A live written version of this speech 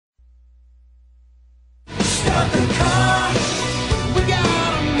Start the car, we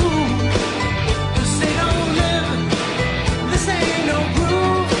gotta move. This ain't no living, this ain't no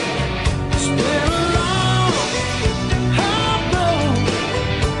groove. It's been a long, hard road.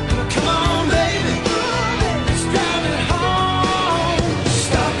 Come on, baby, let's drive it home.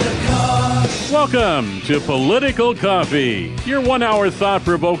 Start the car. Welcome to Political Coffee, your 1 hour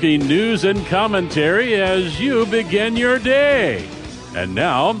thought-provoking news and commentary as you begin your day. And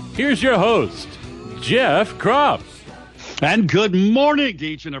now, here's your host, Jeff Kropf. And good morning to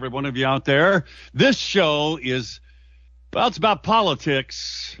each and every one of you out there. This show is, well, it's about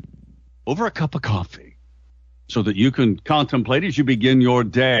politics over a cup of coffee so that you can contemplate as you begin your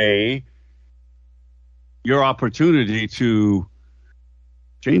day your opportunity to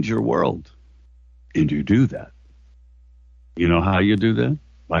change your world. And you do that. You know how you do that?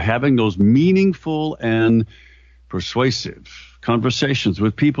 By having those meaningful and persuasive conversations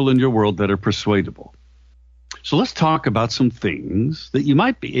with people in your world that are persuadable. So let's talk about some things that you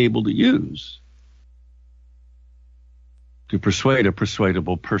might be able to use to persuade a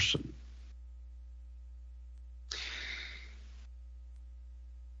persuadable person.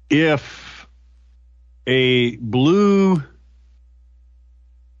 If a blue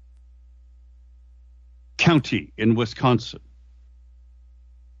county in Wisconsin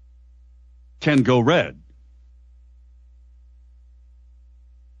can go red,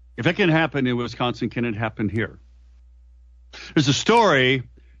 if it can happen in Wisconsin, can it happen here? There's a story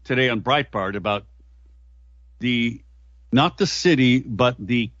today on Breitbart about not the city, but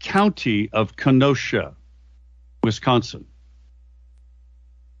the county of Kenosha, Wisconsin,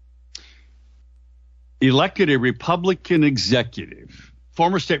 elected a Republican executive,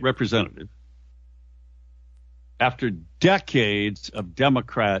 former state representative, after decades of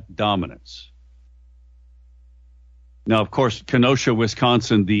Democrat dominance. Now, of course, Kenosha,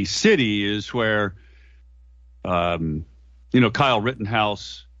 Wisconsin, the city is where, Kyle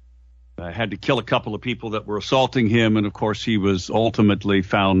Rittenhouse had to kill a couple of people that were assaulting him. And, of course, he was ultimately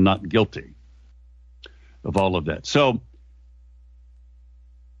found not guilty of all of that. So,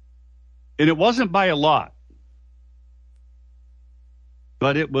 and it wasn't by a lot,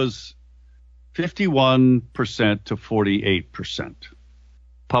 but it was 51% to 48%,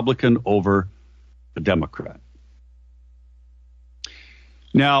 Republican over a Democrat.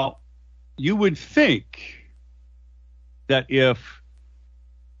 Now, you would think that if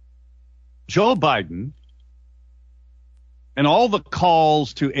Joe Biden and all the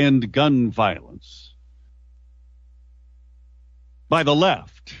calls to end gun violence by the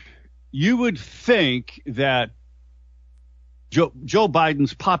left, you would think that Joe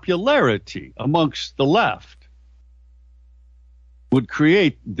Biden's popularity amongst the left would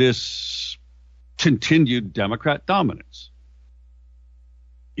create this continued Democrat dominance.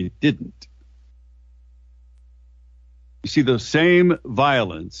 It didn't. You see, the same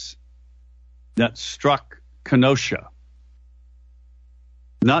violence that struck Kenosha,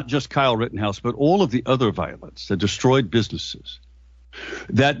 not just Kyle Rittenhouse, but all of the other violence that destroyed businesses,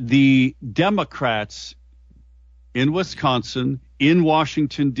 that the Democrats in Wisconsin, in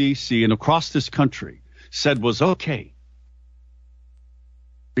Washington, D.C., and across this country said was okay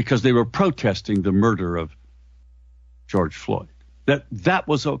because they were protesting the murder of George Floyd. That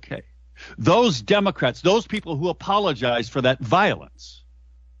was okay. Those Democrats, those people who apologized for that violence,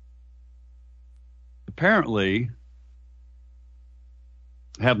 apparently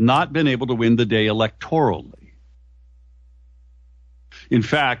have not been able to win the day electorally. In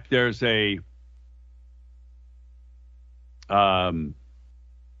fact, there's a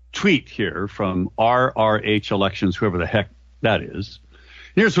tweet here from RRH Elections, whoever the heck that is.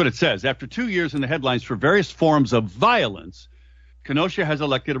 Here's what it says. After 2 years in the headlines for various forms of violence, Kenosha has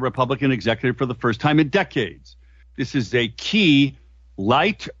elected a Republican executive for the first time in decades. This is a key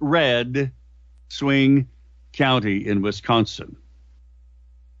light red swing county in Wisconsin.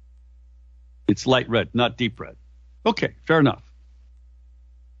 It's light red, not deep red. Okay, fair enough.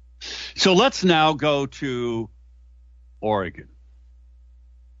 So let's now go to Oregon.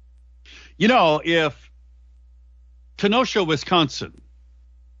 You know, if Kenosha, Wisconsin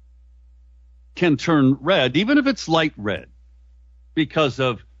can turn red, even if it's light red, because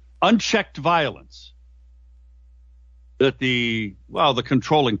of unchecked violence that the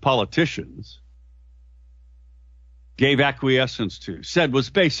controlling politicians gave acquiescence to, said was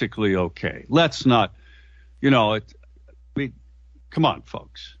basically okay. Let's not, come on,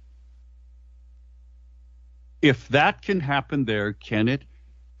 folks. If that can happen there, can it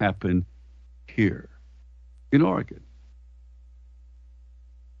happen here in Oregon?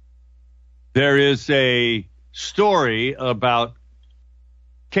 There is a story about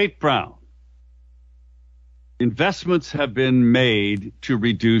Kate Brown, investments have been made to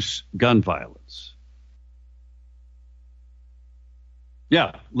reduce gun violence.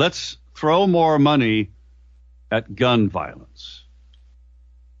 Yeah, let's throw more money at gun violence.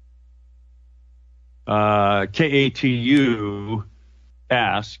 KATU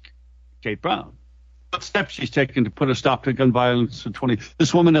asked Kate Brown what steps she's taken to put a stop to gun violence in 20.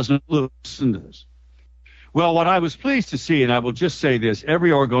 This woman doesn't listen to this. Well, what I was pleased to see, and I will just say this,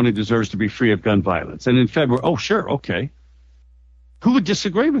 every Oregonian deserves to be free of gun violence. And in February, oh, sure, okay. Who would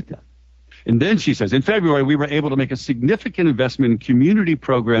disagree with that? And then she says, in February, we were able to make a significant investment in community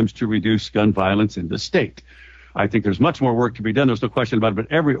programs to reduce gun violence in the state. I think there's much more work to be done. There's no question about it,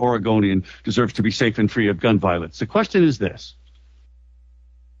 but every Oregonian deserves to be safe and free of gun violence. The question is this.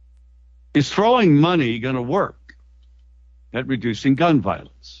 Is throwing money going to work at reducing gun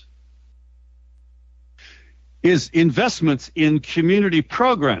violence? Is investments in community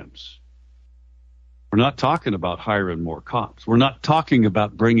programs? We're not talking about hiring more cops. We're not talking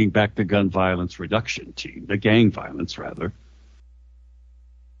about bringing back the gun violence reduction team, the gang violence, rather,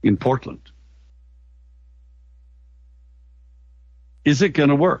 in Portland. Is it going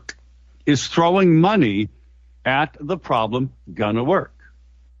to work? Is throwing money at the problem going to work?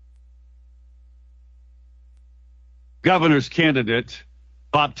 Governor's candidate,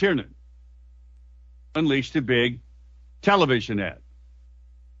 Bob Tiernan, unleashed a big television ad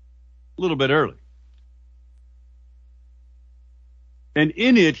a little bit early. And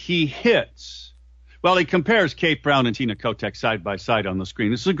in it, he hits, well, he compares Kate Brown and Tina Kotek side by side on the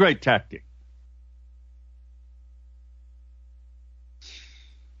screen. This is a great tactic.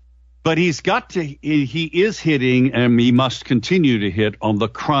 But he is hitting, and he must continue to hit on the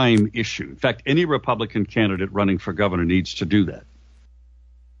crime issue. In fact, any Republican candidate running for governor needs to do that.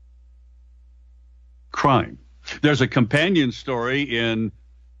 Crime. There's a companion story in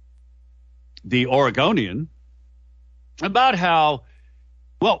the Oregonian about how,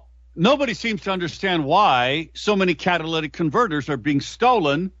 well, nobody seems to understand why so many catalytic converters are being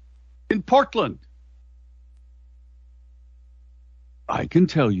stolen in Portland. I can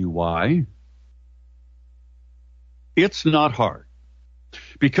tell you why. It's not hard.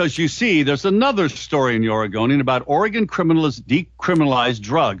 Because you see, there's another story in the Oregonian about Oregon criminals decriminalized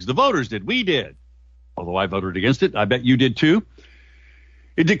drugs. The voters did. We did. Although I voted against it. I bet you did too.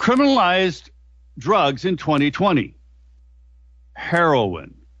 It decriminalized drugs in 2020.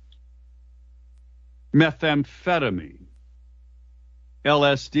 Heroin, methamphetamine,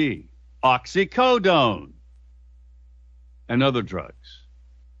 LSD, oxycodone, and other drugs.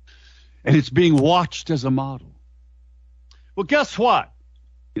 And it's being watched as a model. Well, guess what?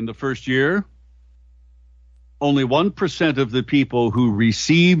 In the first year, only 1% of the people who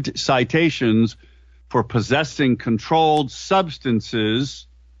received citations for possessing controlled substances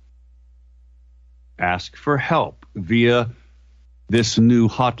asked for help via this new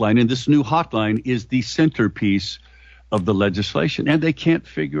hotline. And this new hotline is the centerpiece of the legislation. And they can't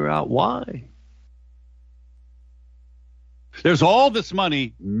figure out why. There's all this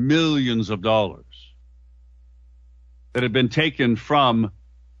money, millions of dollars, that have been taken from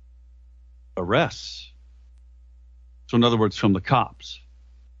arrests. So in other words, from the cops,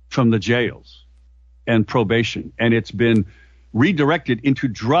 from the jails, and probation. And it's been redirected into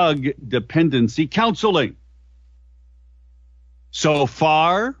drug dependency counseling. So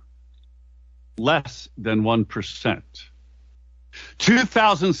far, less than 1%.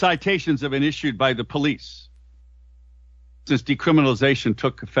 2,000 citations have been issued by the police since decriminalization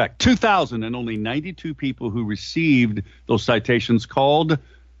took effect. 2,000, and only 92 people who received those citations called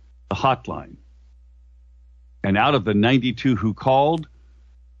the hotline. And out of the 92 who called,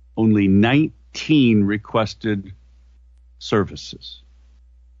 only 19 requested services.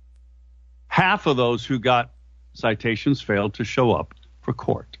 Half of those who got citations failed to show up for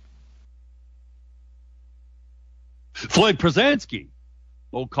court. Floyd Przansky,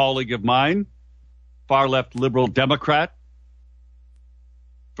 old colleague of mine, far-left liberal Democrat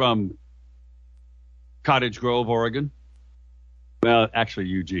from Cottage Grove, Oregon. Well, actually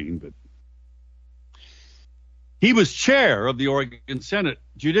Eugene, but he was chair of the Oregon Senate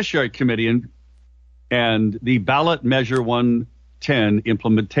Judiciary Committee and the Ballot Measure 110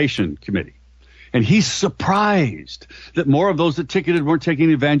 Implementation Committee. And he's surprised that more of those that ticketed weren't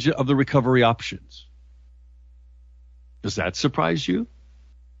taking advantage of the recovery options. Does that surprise you?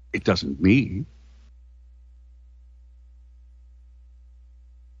 It doesn't me.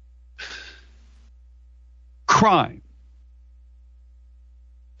 Crime.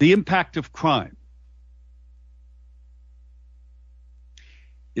 The impact of crime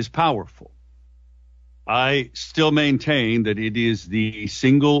is powerful. I still maintain that it is the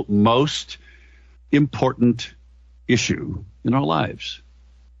single most important issue in our lives.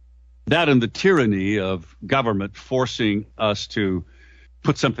 That and the tyranny of government forcing us to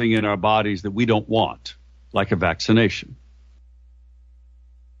put something in our bodies that we don't want, like a vaccination.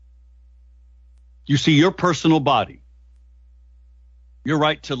 You see, your personal body, your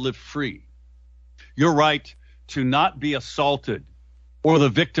right to live free, your right to not be assaulted or the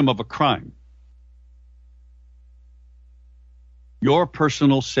victim of a crime, your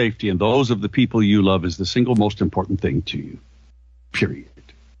personal safety and those of the people you love is the single most important thing to you, period,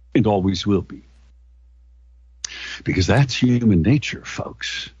 and always will be. Because that's human nature,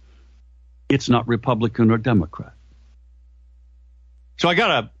 folks. It's not Republican or Democrat. So I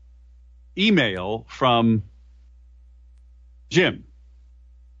got an email from Jim.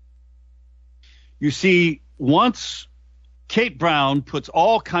 You see, once Kate Brown puts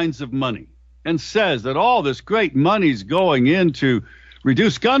all kinds of money and says that all this great money's going in to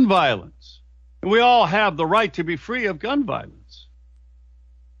reduce gun violence, and we all have the right to be free of gun violence.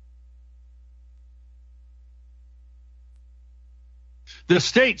 The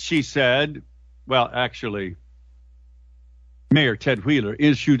state, she said, well, actually, Mayor Ted Wheeler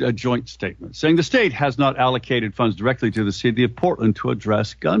issued a joint statement saying the state has not allocated funds directly to the city of Portland to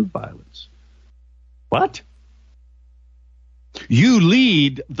address gun violence. What? You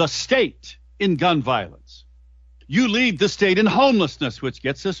lead the state in gun violence. You lead the state in homelessness, which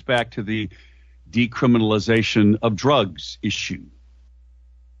gets us back to the decriminalization of drugs issue.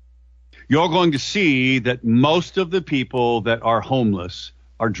 You're going to see that most of the people that are homeless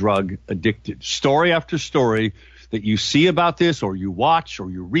are drug addicted. Story after story that you see about this, or you watch, or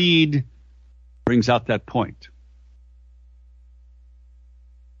you read, brings out that point.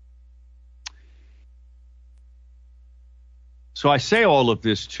 So I say all of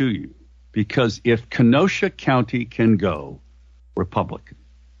this to you because if Kenosha County can go Republican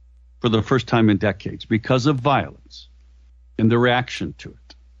for the first time in decades because of violence and the reaction to it,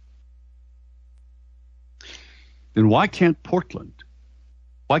 then why can't Portland,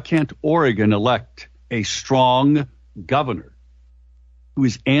 why can't Oregon elect a strong governor who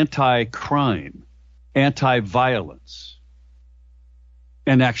is anti-crime, anti-violence,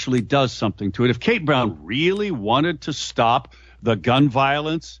 and actually does something to it? If Kate Brown really wanted to stop the gun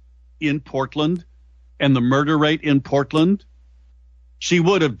violence in Portland and the murder rate in Portland, she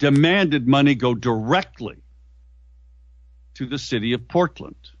would have demanded money go directly to the city of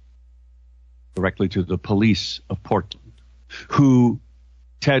Portland, directly to the police of Portland, who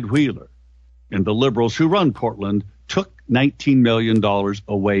Ted Wheeler and the liberals who run Portland took $19 million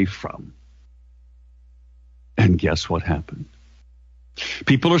away from. And guess what happened?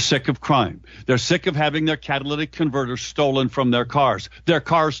 People are sick of crime. They're sick of having their catalytic converters stolen from their cars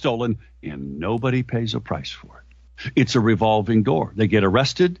stolen, and nobody pays a price for it. It's a revolving door. They get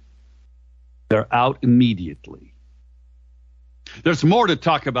arrested, they're out immediately. There's more to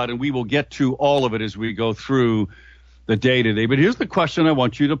talk about, and we will get to all of it as we go through the day today. But here's the question I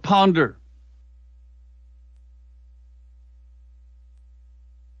want you to ponder.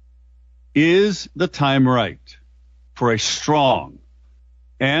 Is the time right for a strong,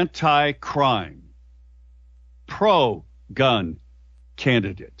 anti-crime, pro-gun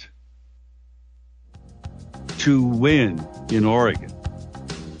candidate to win in Oregon,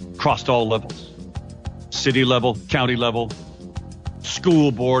 across all levels, city level, county level,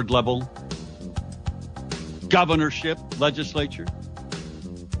 school board level, governorship, legislature?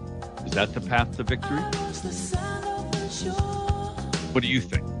 Is that the path to victory? What do you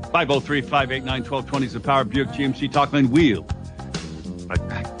think? 503-589-1220 is the Power Buick GMC Talkline. Wheel right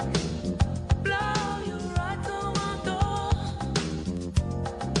back.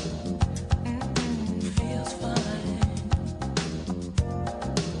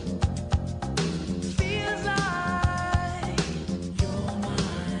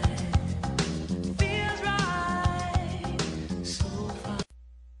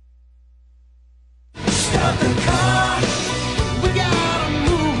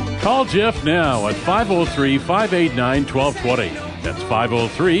 Call Jeff now at 503-589-1220. That's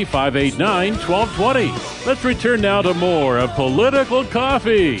 503-589-1220. Let's return now to more of Political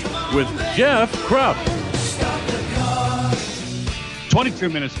Coffee with Jeff Krupp. 22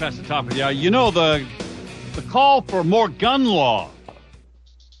 minutes past the top of the hour. You know, the call for more gun law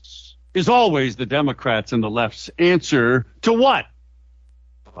is always the Democrats and the left's answer to what?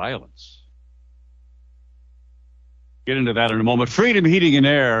 Violence. Get into that in a moment. Freedom Heating and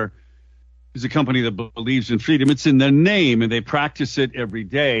Air is a company that believes in freedom. It's in their name, and they practice it every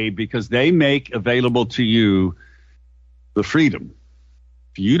day because they make available to you the freedom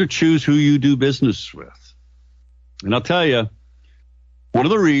for you to choose who you do business with. And I'll tell you, One of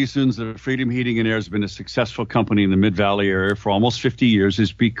the reasons that Freedom Heating and Air has been a successful company in the Mid-Valley area for almost 50 years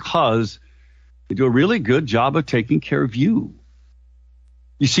is because they do a really good job of taking care of you.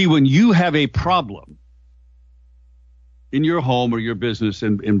 You see, when you have a problem in your home or your business,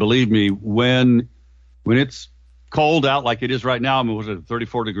 and believe me, when it's cold out like it is right now, I mean, was it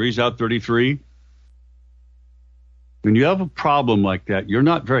 34 degrees out, 33? When you have a problem like that, you're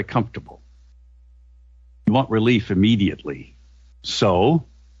not very comfortable. You want relief immediately. So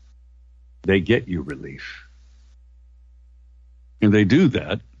they get you relief. And they do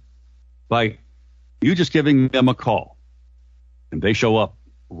that by you just giving them a call. And they show up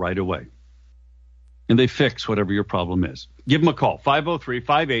right away. And they fix whatever your problem is. Give them a call,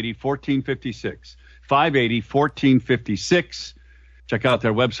 503-580-1456. 580-1456. Check out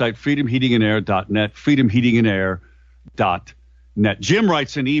their website, freedomheatingandair.net, freedomheatingandair.net. Jim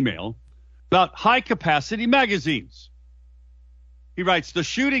writes an email about high-capacity magazines. He writes, the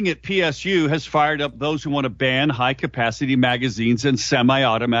shooting at PSU has fired up those who want to ban high-capacity magazines and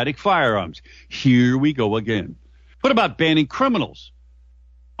semi-automatic firearms. Here we go again. What about banning criminals?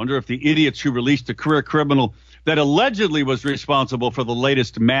 Wonder if the idiots who released a career criminal that allegedly was responsible for the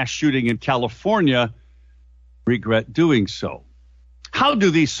latest mass shooting in California regret doing so. How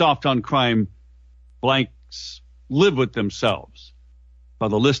do these soft-on-crime blanks live with themselves? Well,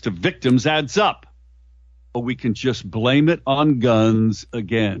 the list of victims adds up. But we can just blame it on guns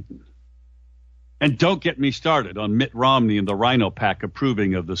again. And don't get me started on Mitt Romney and the Rhino Pack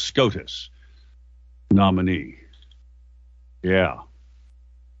approving of the SCOTUS nominee. Yeah.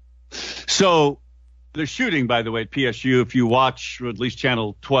 So the shooting, by the way, at PSU, if you watch, or at least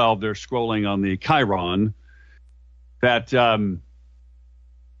Channel 12, they're scrolling on the Chiron, that the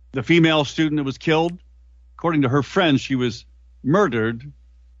female student that was killed, according to her friends, she was murdered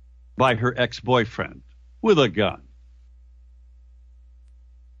by her ex-boyfriend with a gun.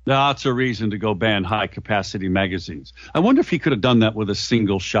 That's a reason to go ban high-capacity magazines. I wonder if he could have done that with a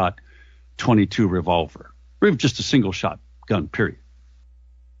single-shot .22 revolver, or even just a single-shot gun, period.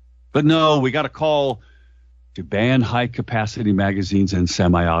 But no, we got a call to ban high-capacity magazines and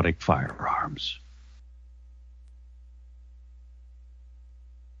semi-automatic firearms.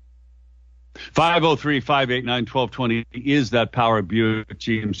 503-589-1220 is that Power Buick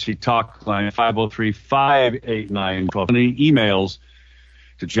GMC talk line. 503-589-1220. Emails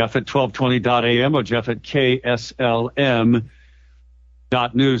to Jeff at 1220.am or Jeff at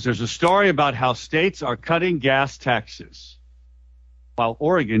KSLM.news. There's a story about how states are cutting gas taxes while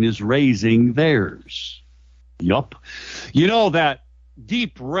Oregon is raising theirs. Yup. You know that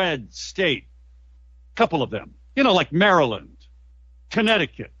deep red state, couple of them, like Maryland,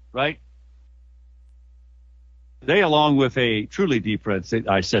 Connecticut, right? They, along with a truly deep red state,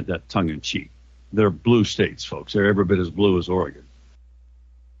 I said that tongue-in-cheek. They're blue states, folks. They're every bit as blue as Oregon.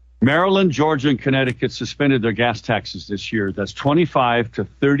 Maryland, Georgia, and Connecticut suspended their gas taxes this year. That's 25 to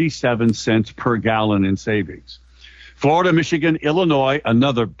 37 cents per gallon in savings. Florida, Michigan, Illinois,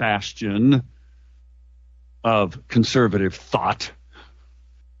 another bastion of conservative thought.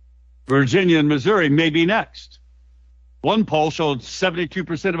 Virginia and Missouri may be next. One poll showed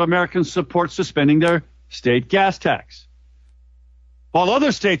 72% of Americans support suspending their state gas tax. While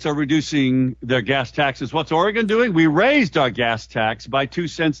other states are reducing their gas taxes, what's Oregon doing? We raised our gas tax by 2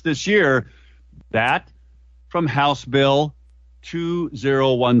 cents this year. That from House Bill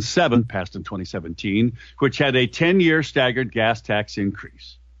 2017, passed in 2017, which had a 10-year staggered gas tax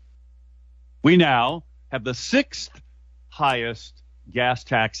increase. We now have the 6th highest gas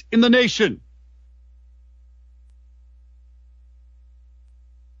tax in the nation.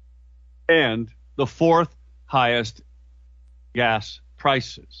 And the 4th highest gas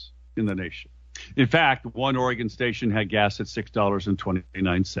prices in the nation. In fact, one Oregon station had gas at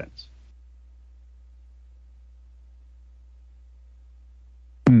 $6.29.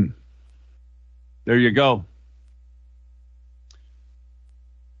 There you go.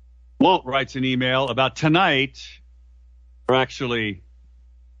 Walt writes an email about tonight, or actually,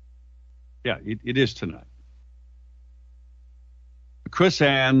 it is tonight. Chris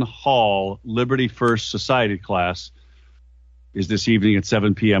Ann Hall Liberty First Society class is this evening at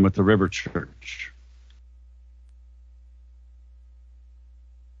 7 p.m. at the River Church.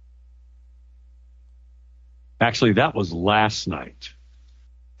 Actually, that was last night.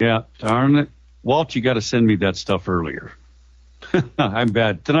 Yeah, darn it. Walt, you got to send me that stuff earlier. I'm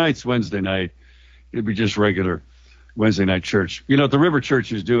bad. Tonight's Wednesday night. It'd be just regular Wednesday night church. The River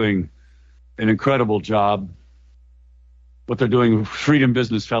Church is doing an incredible job. What they're doing, Freedom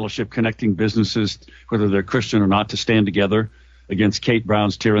Business Fellowship, connecting businesses, whether they're Christian or not, to stand together against Kate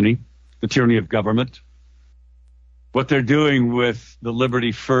Brown's tyranny, the tyranny of government. what they're doing with the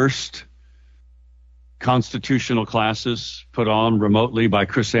Liberty First constitutional classes put on remotely by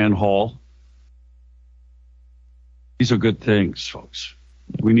Chris Ann Hall. These are good things, folks.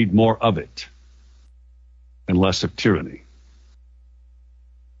 We need more of it and less of tyranny.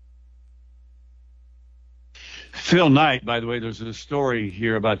 Phil Knight, by the way, there's a story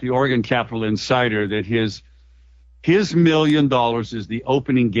here about the Oregon Capital Insider that his $1 million is the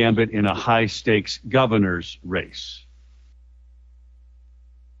opening gambit in a high-stakes governor's race.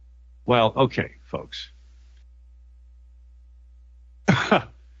 Well, okay, folks.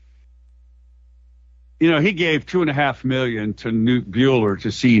 He gave $2.5 million to Newt Bueller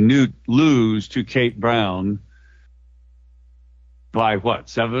to see Newt lose to Kate Brown by what,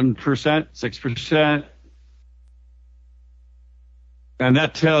 7%, 6%? And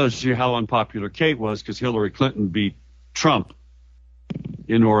that tells you how unpopular Kate was, because Hillary Clinton beat Trump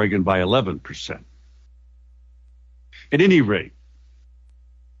in Oregon by 11%. At any rate,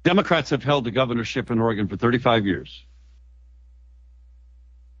 Democrats have held the governorship in Oregon for 35 years.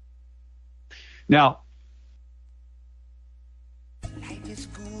 Now,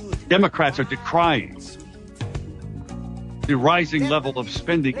 Democrats are decrying the rising level of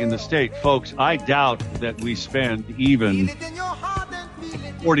spending in the state. Folks, I doubt that we spend even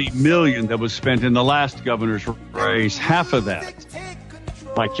 $40 million that was spent in the last governor's race, half of that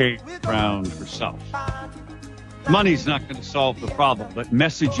by Kate Brown herself. Money's not going to solve the problem, but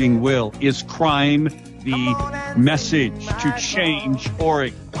messaging will. Is crime the message to change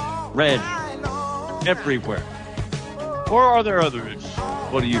Oregon red everywhere? Or are there other issues?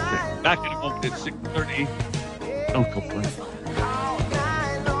 What do you think? Back in a moment at 6:30. Don't complain.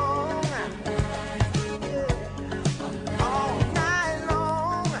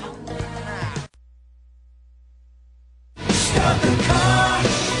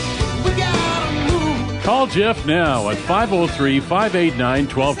 Call Jeff now at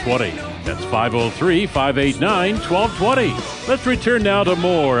 503-589-1220. That's 503-589-1220. Let's return now to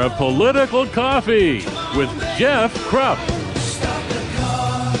more of Political Coffee with Jeff Krupp.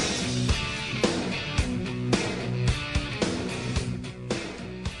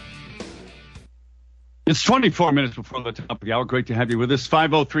 It's 24 minutes before the top of the hour. Great to have you with us.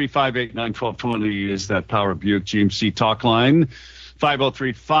 503-589-1220 is that Power Buick GMC talk line.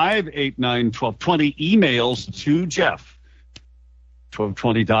 503-589-1220. Emails to Jeff,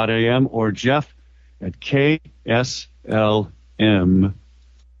 1220.am or Jeff at kslm.news.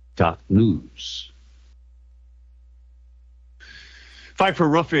 Pfeiffer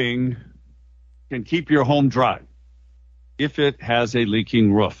Roofing can keep your home dry if it has a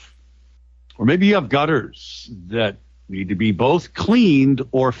leaking roof. Or maybe you have gutters that need to be both cleaned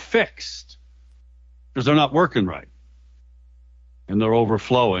or fixed because they're not working right and they're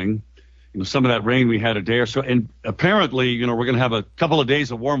overflowing. Some of that rain we had a day or so. And apparently, we're going to have a couple of days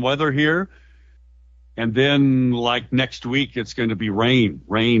of warm weather here. And then like next week, it's going to be rain.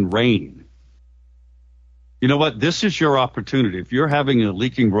 You know what? This is your opportunity. If you're having a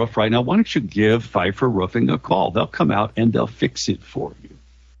leaking roof right now, why don't you give Pfeiffer Roofing a call? They'll come out and they'll fix it for you.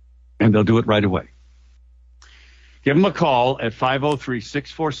 And they'll do it right away. Give them a call at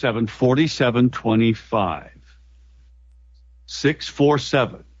 503-647-4725.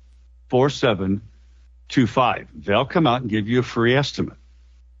 647-4725. They'll come out and give you a free estimate.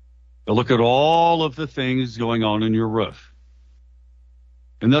 They'll look at all of the things going on in your roof.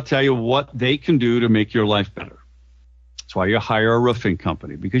 And they'll tell you what they can do to make your life better. That's why you hire a roofing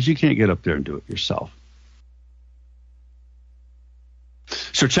company, because you can't get up there and do it yourself.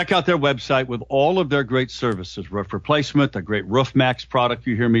 So check out their website with all of their great services: roof replacement, the great Roof Max product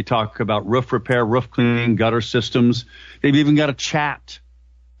you hear me talk about, roof repair, roof cleaning, gutter systems. They've even got a chat.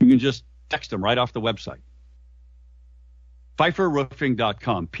 You can just text them right off the website.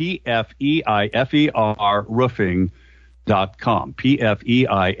 PfeifferRoofing.com, P-F-E-I-F-E-R roofing.com,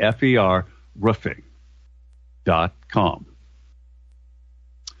 P-F-E-I-F-E-R roofing.com.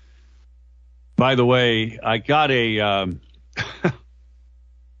 By the way, I got a...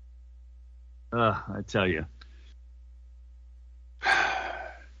 I tell you.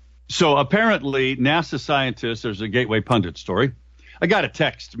 So apparently NASA scientists, there's a Gateway Pundit story. I got a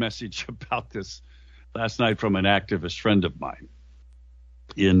text message about this last night from an activist friend of mine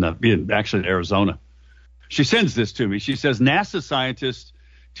in actually Arizona. She sends this to me. She says NASA scientists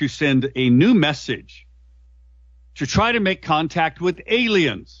to send a new message to try to make contact with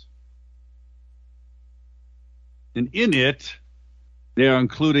aliens. And in it, they are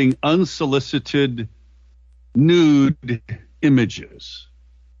including unsolicited nude images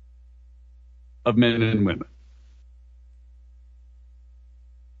of men and women.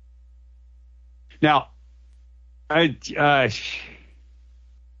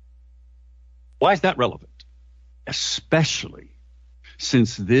 Why is that relevant? Especially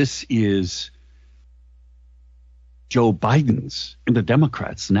since this is Joe Biden's and the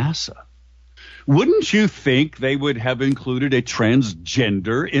Democrats' NASA. Wouldn't you think they would have included a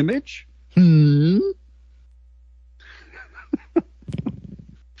transgender image? You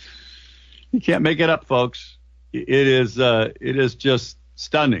can't make it up, folks. It is just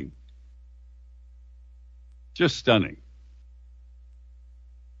stunning. Just stunning.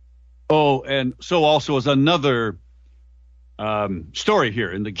 Oh, and so also is another story here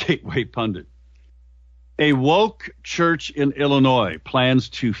in the Gateway Pundit. A woke church in Illinois plans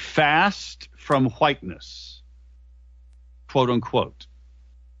to fast from whiteness, quote unquote,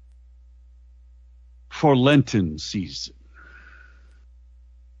 for Lenten season.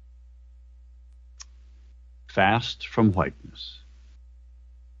 Fast from whiteness.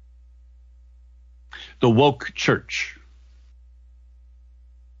 The woke church.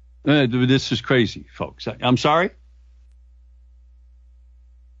 This is crazy, folks. I'm sorry.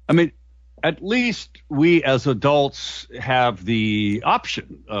 I mean, at least we as adults have the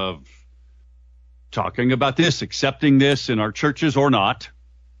option of talking about this, accepting this in our churches or not,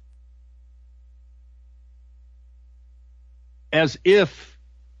 as if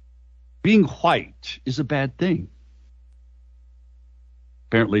being white is a bad thing.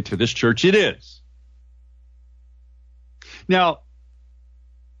 Apparently to this church it is. Now,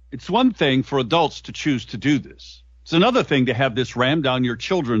 it's one thing for adults to choose to do this. It's another thing to have this rammed down your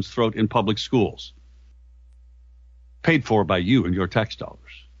children's throat in public schools, paid for by you and your tax dollars.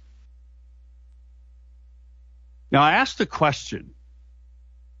 Now, I ask the question,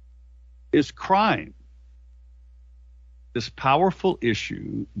 is crime this powerful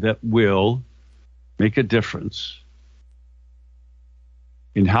issue that will make a difference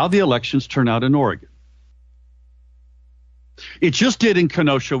in how the elections turn out in Oregon? It just did in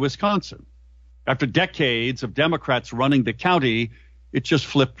Kenosha, Wisconsin. After decades of Democrats running the county, it just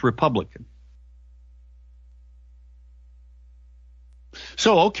flipped Republican.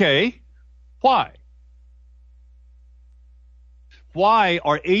 So, okay, why? Why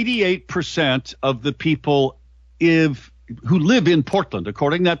are 88% of the people who live in Portland,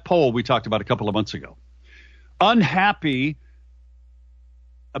 according to that poll we talked about a couple of months ago, unhappy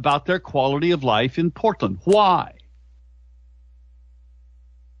about their quality of life in Portland? Why?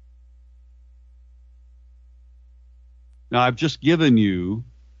 Now, I've just given you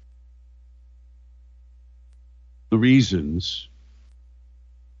the reasons,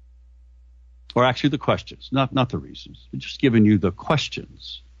 or actually the questions, not the reasons. I've just given you the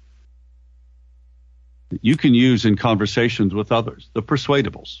questions that you can use in conversations with others, the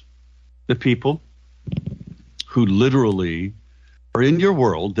persuadables, the people who literally are in your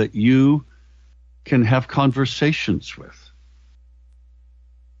world that you can have conversations with,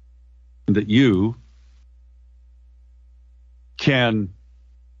 and that you can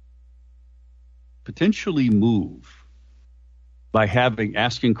potentially move by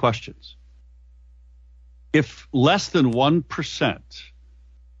asking questions. If less than 1%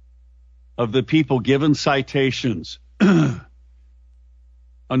 of the people given citations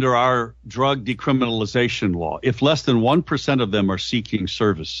under our drug decriminalization law, if less than 1% of them are seeking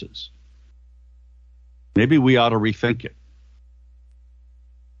services, maybe we ought to rethink it.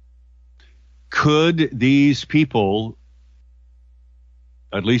 Could these people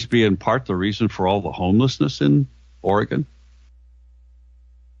at least be in part the reason for all the homelessness in Oregon?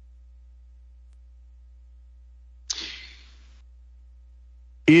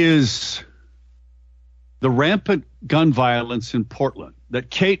 Is the rampant gun violence in Portland that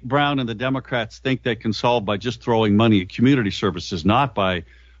Kate Brown and the Democrats think they can solve by just throwing money at community services, not by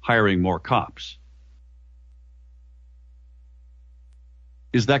hiring more cops?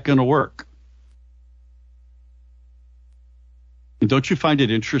 Is that going to work? And don't you find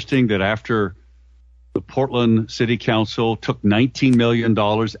it interesting that after the Portland City Council took $19 million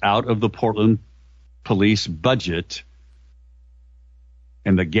out of the Portland police budget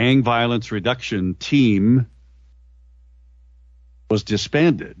and the gang violence reduction team was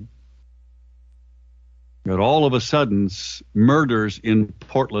disbanded, that all of a sudden murders in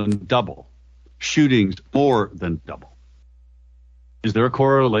Portland double, shootings more than double? Is there a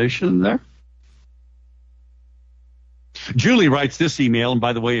correlation there? Julie writes this email, and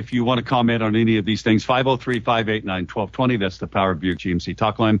by the way, if you want to comment on any of these things, 503-589-1220, that's the Power Buick GMC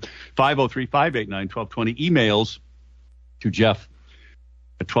talk line, 503-589-1220, emails to Jeff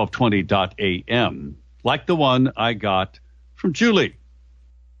at 1220.am, like the one I got from Julie.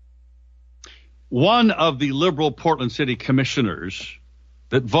 One of the liberal Portland City commissioners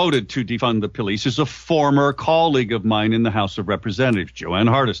that voted to defund the police is a former colleague of mine in the House of Representatives, Joanne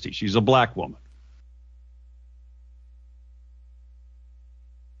Hardesty. She's a black woman.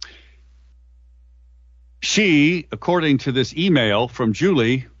 She, according to this email from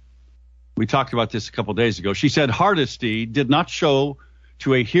Julie, we talked about this a couple days ago, she said Hardesty did not show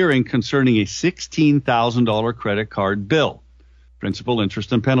to a hearing concerning a $16,000 credit card bill, principal,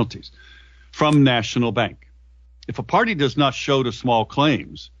 interest, and penalties, from National Bank. If a party does not show to small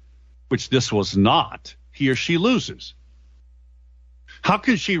claims, which this was not, he or she loses. How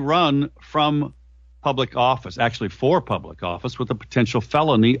can she run from public office, actually for public office, with a potential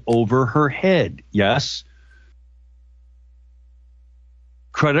felony over her head? Yes.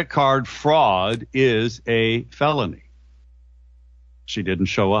 Credit card fraud is a felony. She didn't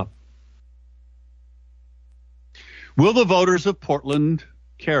show up. Will the voters of Portland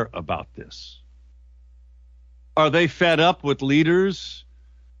care about this? Are they fed up with leaders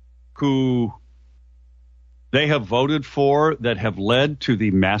who they have voted for that have led to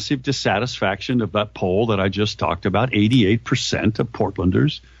the massive dissatisfaction of that poll that I just talked about? 88% of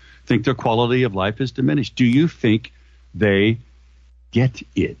Portlanders think their quality of life is diminished. Do you think they get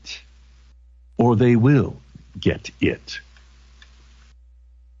it? Or they will get it?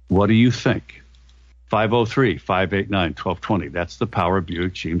 What do you think? 503-589-1220. That's the Power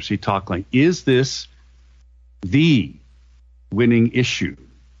Buick GMC talk line. Is this the winning issue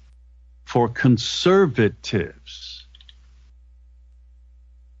for conservatives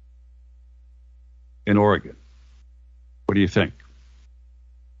in Oregon? What do you think?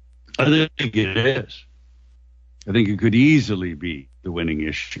 I think it is. I think it could easily be the winning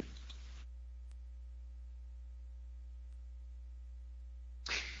issue.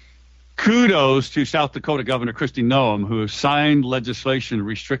 Kudos to South Dakota Governor Kristi Noem, who has signed legislation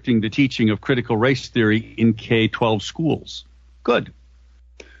restricting the teaching of critical race theory in K-12 schools. Good.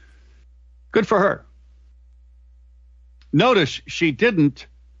 Good for her. Notice she didn't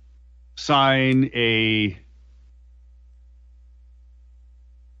sign a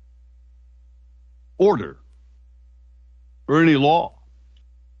order or any law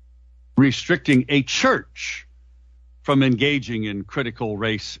restricting a church from engaging in critical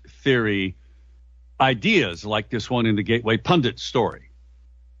race theory ideas like this one in the Gateway Pundit story,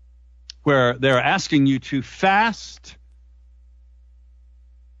 where they're asking you to fast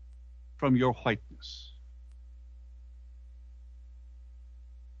from your whiteness.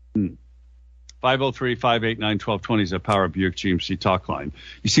 503-589-1220 is a Power Buick GMC talk line.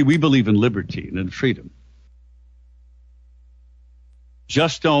 You see, we believe in liberty and in freedom.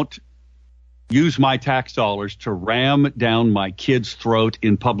 Just don't use my tax dollars to ram down my kid's throat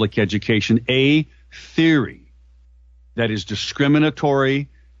in public education a theory that is discriminatory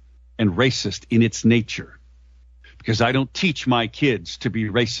and racist in its nature. Because I don't teach my kids to be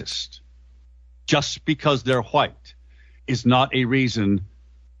racist. Just because they're white is not a reason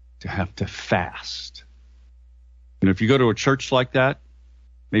to have to fast. And if you go to a church like that,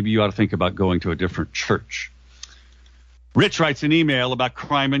 maybe you ought to think about going to a different church. Rich writes an email about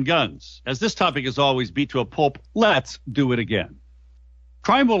crime and guns. As this topic is always beat to a pulp, let's do it again.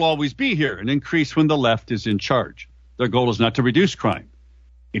 Crime will always be here and increase when the left is in charge. Their goal is not to reduce crime.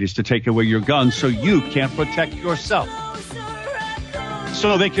 It is to take away your guns so you can't protect yourself.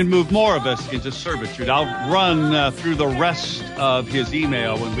 So they can move more of us into servitude. I'll run through the rest of his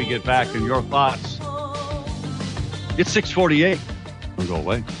email when we get back and your thoughts. It's 6:48. Don't go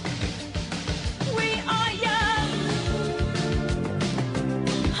away.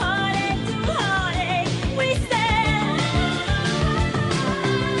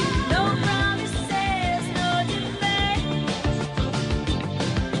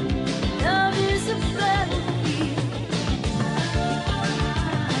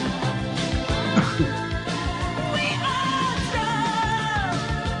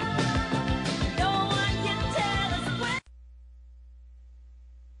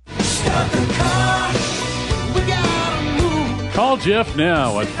 Call Jeff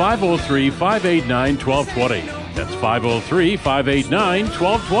now at 503-589-1220. That's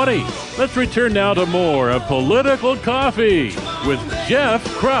 503-589-1220. Let's return now to more of Political Coffee with Jeff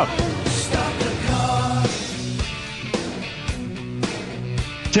Krupp.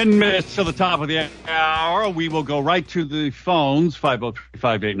 10 minutes to the top of the hour. We will go right to the phones.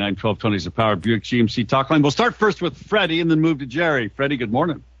 503-589-1220 is the Power Buick GMC talk line. We'll start first with Freddie and then move to Jerry. Freddie, good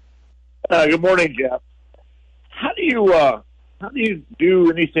morning. Good morning, Jeff. How do you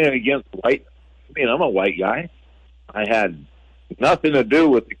do anything against white? I mean, I'm a white guy. I had nothing to do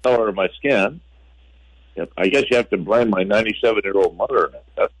with the color of my skin. I guess you have to blame my 97-year-old mother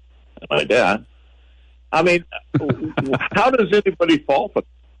and my dad. I mean, how does anybody fall for that?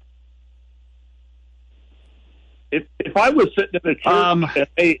 If I was sitting in a church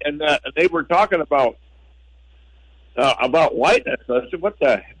and they were talking about whiteness, I said,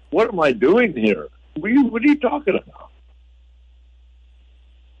 what am I doing here? What are you talking about?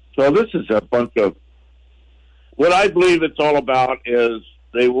 So this is a bunch of, what I believe it's all about is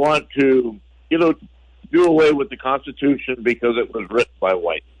they want to, do away with the Constitution because it was written by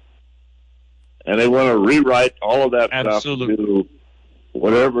whites. And they want to rewrite all of that stuff to do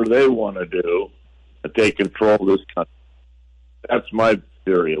whatever they want to do to take control of this country. That's my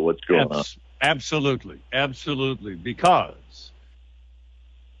theory of what's going on. Absolutely. Absolutely. Because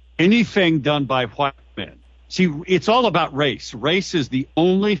anything done by white men, see, it's all about race. Race is the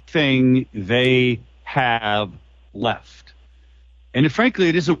only thing they have left. And frankly,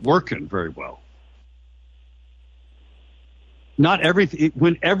 it isn't working very well. Not everything.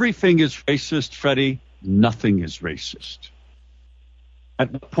 When everything is racist, Freddie, nothing is racist.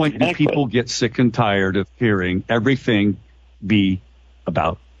 At the point that people get sick and tired of hearing everything be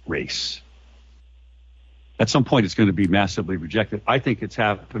about race. At some point, it's going to be massively rejected. I think it's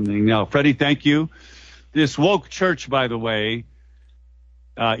happening now. Freddie, thank you. This woke church, by the way,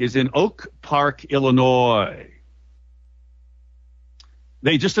 is in Oak Park, Illinois.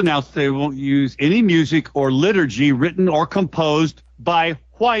 They just announced they won't use any music or liturgy written or composed by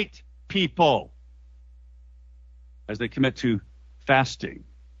white people as they commit to fasting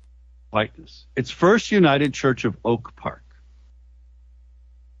whiteness. It's First United Church of Oak Park.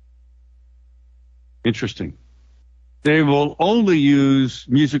 Interesting. They will only use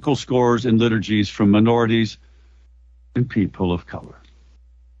musical scores and liturgies from minorities and people of color.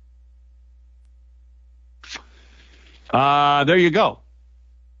 There you go.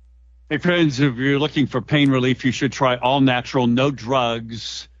 Hey, friends, if you're looking for pain relief, you should try all natural, no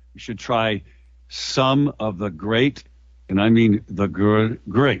drugs. You should try some of the great, and I mean the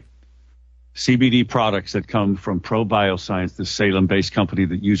great, CBD products that come from Pro Bioscience, the Salem-based company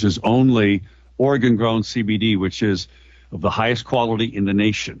that uses only Oregon-grown CBD, which is of the highest quality in the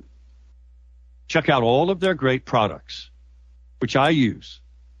nation. Check out all of their great products, which I use,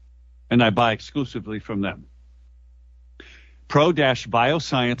 and I buy exclusively from them.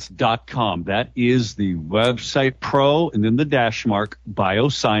 pro-bioscience.com. That is the website, pro, and then the dash mark,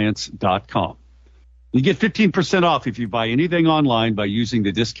 bioscience.com. You get 15% off if you buy anything online by using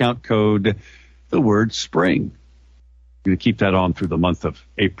the discount code, the word spring. You're going to keep that on through the month of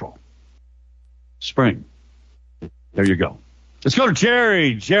April. Spring. There you go. Let's go to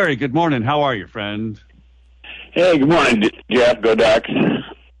Jerry. Jerry, good morning. How are you, friend? Hey, good morning, Jeff. Go Ducks.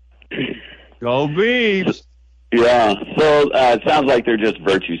 Go Beavs. Yeah, so it sounds like they're just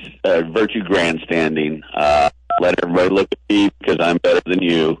virtue grandstanding. Let everybody look at me because I'm better than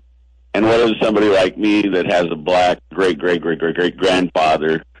you. And what is somebody like me that has a black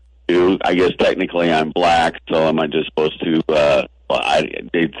great-great-great-great-great-grandfather who, I guess technically I'm black, so am I just supposed to,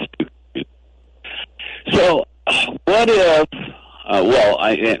 it's stupid. So what if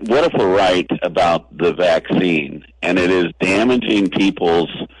we're right about the vaccine and it is damaging people's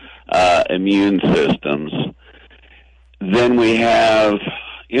immune systems? Then we have,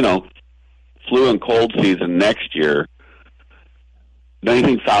 flu and cold season next year. Don't you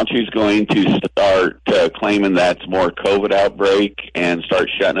think Fauci's going to start claiming that's more COVID outbreak and start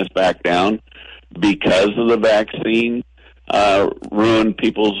shutting us back down because of the vaccine ruin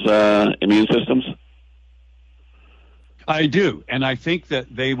people's immune systems? I do, and I think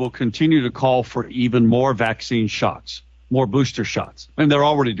that they will continue to call for even more vaccine shots, more booster shots, and they're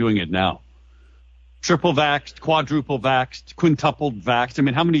already doing it now. Triple vaxxed, quadruple vaxxed, quintupled vaxxed. I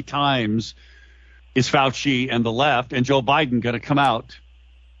mean, how many times is Fauci and the left and Joe Biden going to come out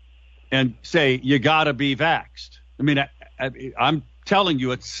and say, you got to be vaxxed? I mean, I'm telling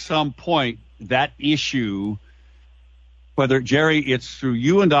you, at some point, that issue, whether, Jerry, it's through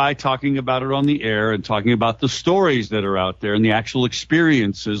you and I talking about it on the air and talking about the stories that are out there and the actual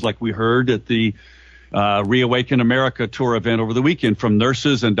experiences, like we heard at the Reawaken America tour event over the weekend from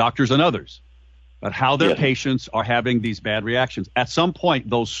nurses and doctors and others, about how their patients are having these bad reactions. At some point,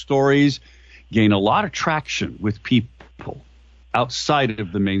 those stories gain a lot of traction with people outside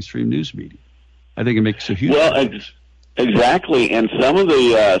of the mainstream news media. I think it makes a huge difference. Exactly. And some of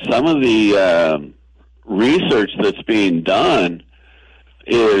the research that's being done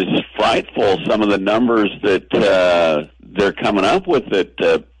is frightful. Some of the numbers that they're coming up with,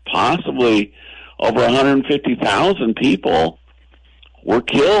 that possibly over 150,000 people were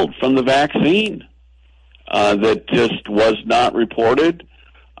killed from the vaccine. That just was not reported.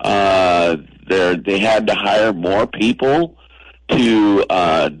 They had to hire more people to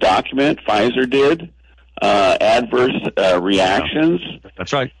document. Pfizer did adverse reactions.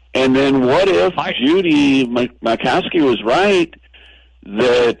 That's right. And then what if Judy Makowski was right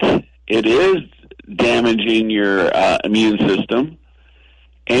that it is damaging your immune system,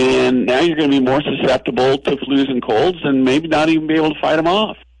 and now you're going to be more susceptible to flus and colds and maybe not even be able to fight them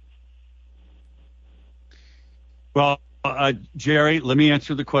off? Well, Jerry, let me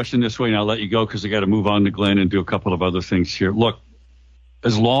answer the question this way, and I'll let you go because I got to move on to Glenn and do a couple of other things here. Look,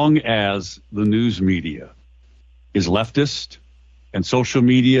 as long as the news media is leftist and social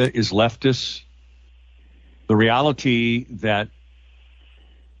media is leftist, the reality that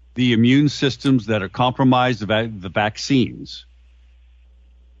the immune systems that are compromised, the vaccines,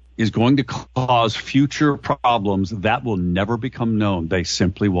 is going to cause future problems that will never become known. They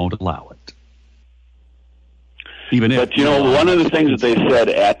simply won't allow it. But, you know, one of the things that they said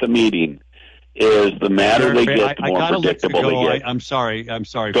at the meeting is the madder they get, the more predictable they get. I'm sorry,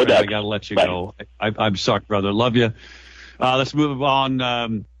 Fred. I got to let you go. I'm sorry, brother. Love you. Let's move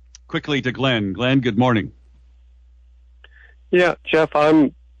on quickly to Glenn. Glenn, good morning. Yeah, Jeff,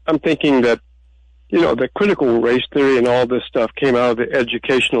 I'm thinking that, you know, the critical race theory and all this stuff came out of the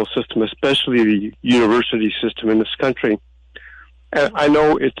educational system, especially the university system in this country. And I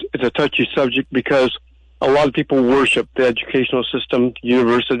know it's a touchy subject because a lot of people worship the educational system,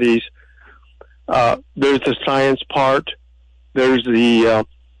 universities. There's the science part. There's the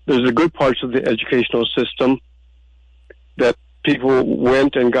good parts of the educational system that people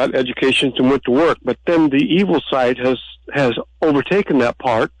went and got educations and went to work. But then the evil side has overtaken that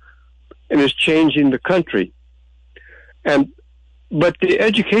part and is changing the country. But the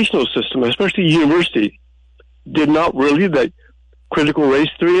educational system, especially university, did not really that critical race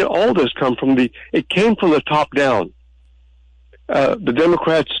theory. All this it came from the top down. The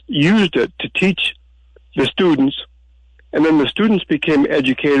Democrats used it to teach the students, and then the students became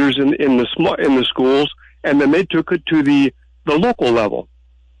educators in the schools, and then they took it to the local level.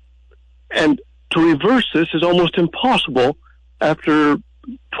 And to reverse this is almost impossible after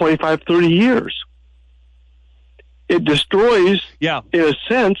 25, 30 years. It destroys, in a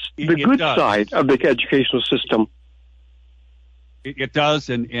sense, the good side of the educational system. It does,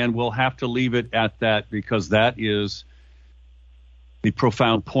 and we'll have to leave it at that because that is the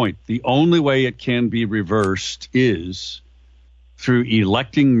profound point. The only way it can be reversed is through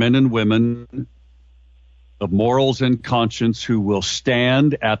electing men and women of morals and conscience who will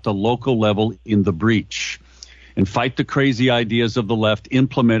stand at the local level in the breach and fight the crazy ideas of the left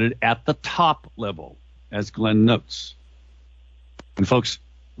implemented at the top level, as Glenn notes. And folks,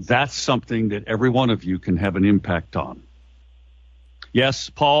 that's something that every one of you can have an impact on. Yes,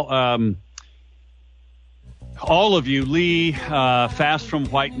 Paul, all of you, Lee, Fast from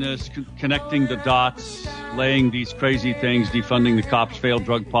Whiteness, connecting the dots, laying these crazy things, defunding the cops, failed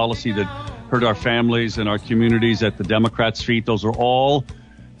drug policy that hurt our families and our communities at the Democrats' feet. Those are all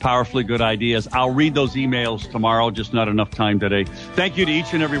powerfully good ideas. I'll read those emails tomorrow, just not enough time today. Thank you to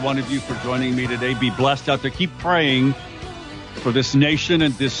each and every one of you for joining me today. Be blessed out there. Keep praying for this nation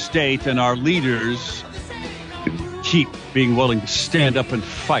and this state and our leaders. Keep being willing to stand up and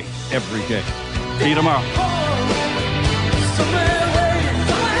fight every day. See you tomorrow.